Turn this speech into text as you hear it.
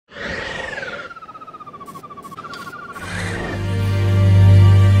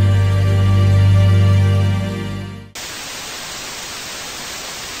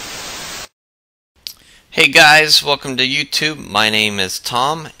Hey guys, welcome to YouTube. My name is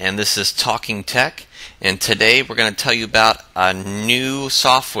Tom and this is Talking Tech, and today we're going to tell you about a new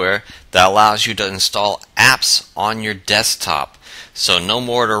software that allows you to install apps on your desktop. So no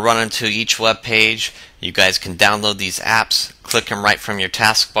more to run into each web page. You guys can download these apps, click them right from your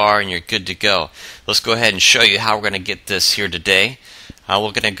taskbar, and you're good to go. Let's go ahead and show you how we're going to get this here today.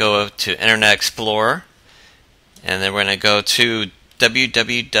 We're going to go to Internet Explorer, and then we're going to go to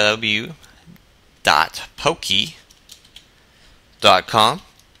www.pokki.com.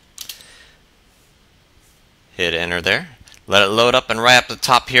 Hit enter there. Let it load up, and right up the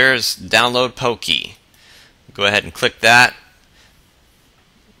top here is download Pokki. Go ahead and click that,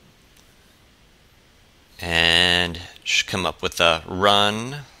 and it should come up with a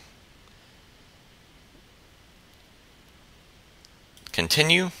run.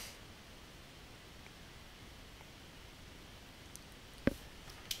 Continue.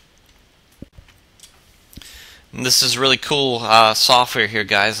 And this is really cool software here,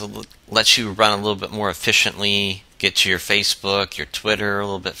 guys. It lets you run a little bit more efficiently, get to your Facebook, your Twitter a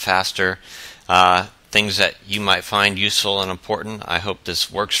little bit faster. Things that you might find useful and important. I hope this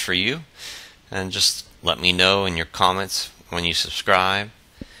works for you. And just let me know in your comments when you subscribe.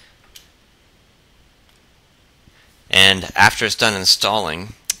 And after it's done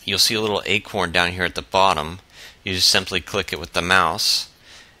installing, you'll see a little acorn down here at the bottom. You just simply click it with the mouse,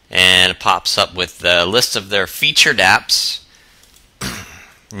 and it pops up with the list of their featured apps,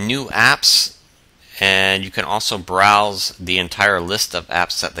 new apps, and you can also browse the entire list of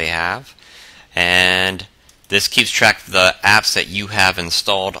apps that they have. And this keeps track of the apps that you have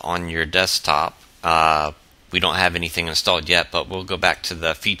installed on your desktop. We don't have anything installed yet, but we'll go back to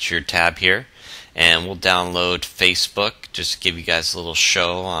the featured tab here, and we'll download Facebook just to give you guys a little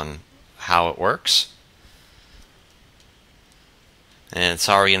show on how it works. And it's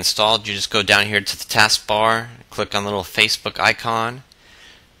already installed. You just go down here to the taskbar, click on the little Facebook icon.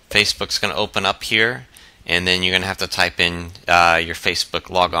 Facebook's going to open up here, and then you're going to have to type in your Facebook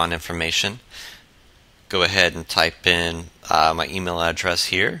logon information. Go ahead and type in my email address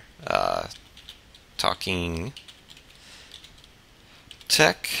here,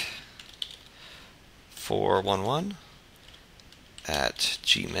 talkingtech411 at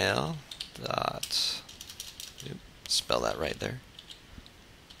gmail. Spell that right there.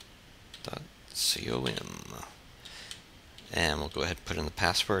 .com. And we'll go ahead and put in the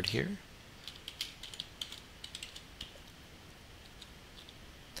password here.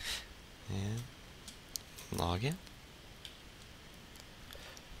 And log in.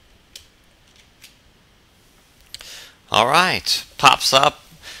 Alright, pops up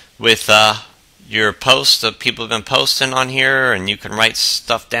with your posts that people have been posting on here, and you can write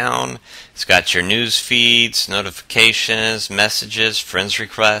stuff down. It's got your news feeds, notifications, messages, friends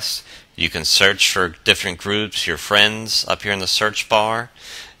requests. You can search for different groups, your friends, up here in the search bar.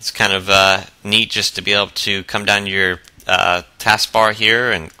 It's kind of neat just to be able to come down to your taskbar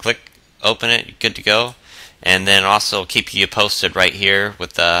here and click, open it, you're good to go. And then also keep you posted right here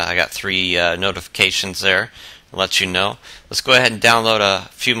with I got 3 notifications there. It lets you know. Let's go ahead and download a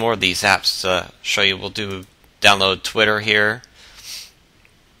few more of these apps to show you. We'll download Twitter here,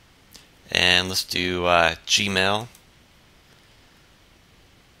 and let's do Gmail.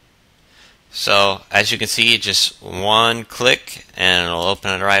 So as you can see, just one click and it'll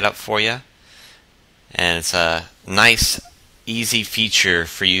open it right up for you. And it's a nice, easy feature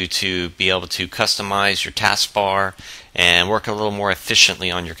for you to be able to customize your taskbar and work a little more efficiently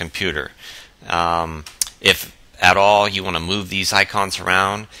on your computer. If at all you want to move these icons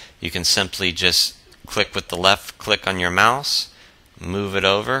around, you can simply just click with the left click on your mouse, move it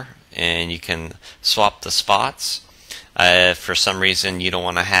over, and you can swap the spots. If for some reason you don't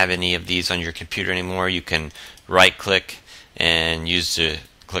want to have any of these on your computer anymore, you can right click and use the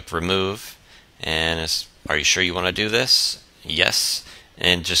click remove, and are you sure you want to do this? Yes,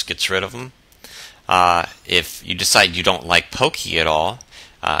 and just gets rid of them. If you decide you don't like Pokki at all,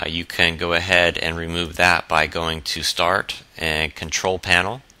 you can go ahead and remove that by going to Start and Control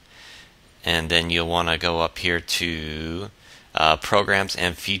Panel, and then you'll want to go up here to Programs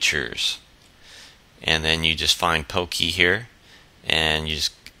and Features, and then you just find Pokki here, and you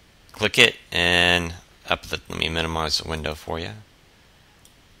just click it, and let me minimize the window for you.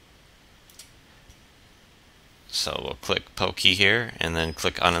 So we'll click Pokki here, and then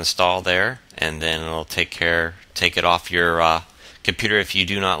click uninstall there, and then it'll take it off your computer if you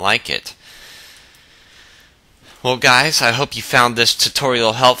do not like it. Well guys, I hope you found this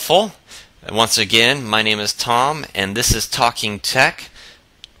tutorial helpful. Once again, my name is Tom, and this is Talking Tech.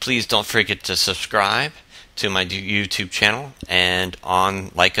 Please don't forget to subscribe to my YouTube channel and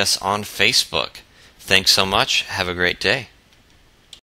like us on Facebook. Thanks so much. Have a great day.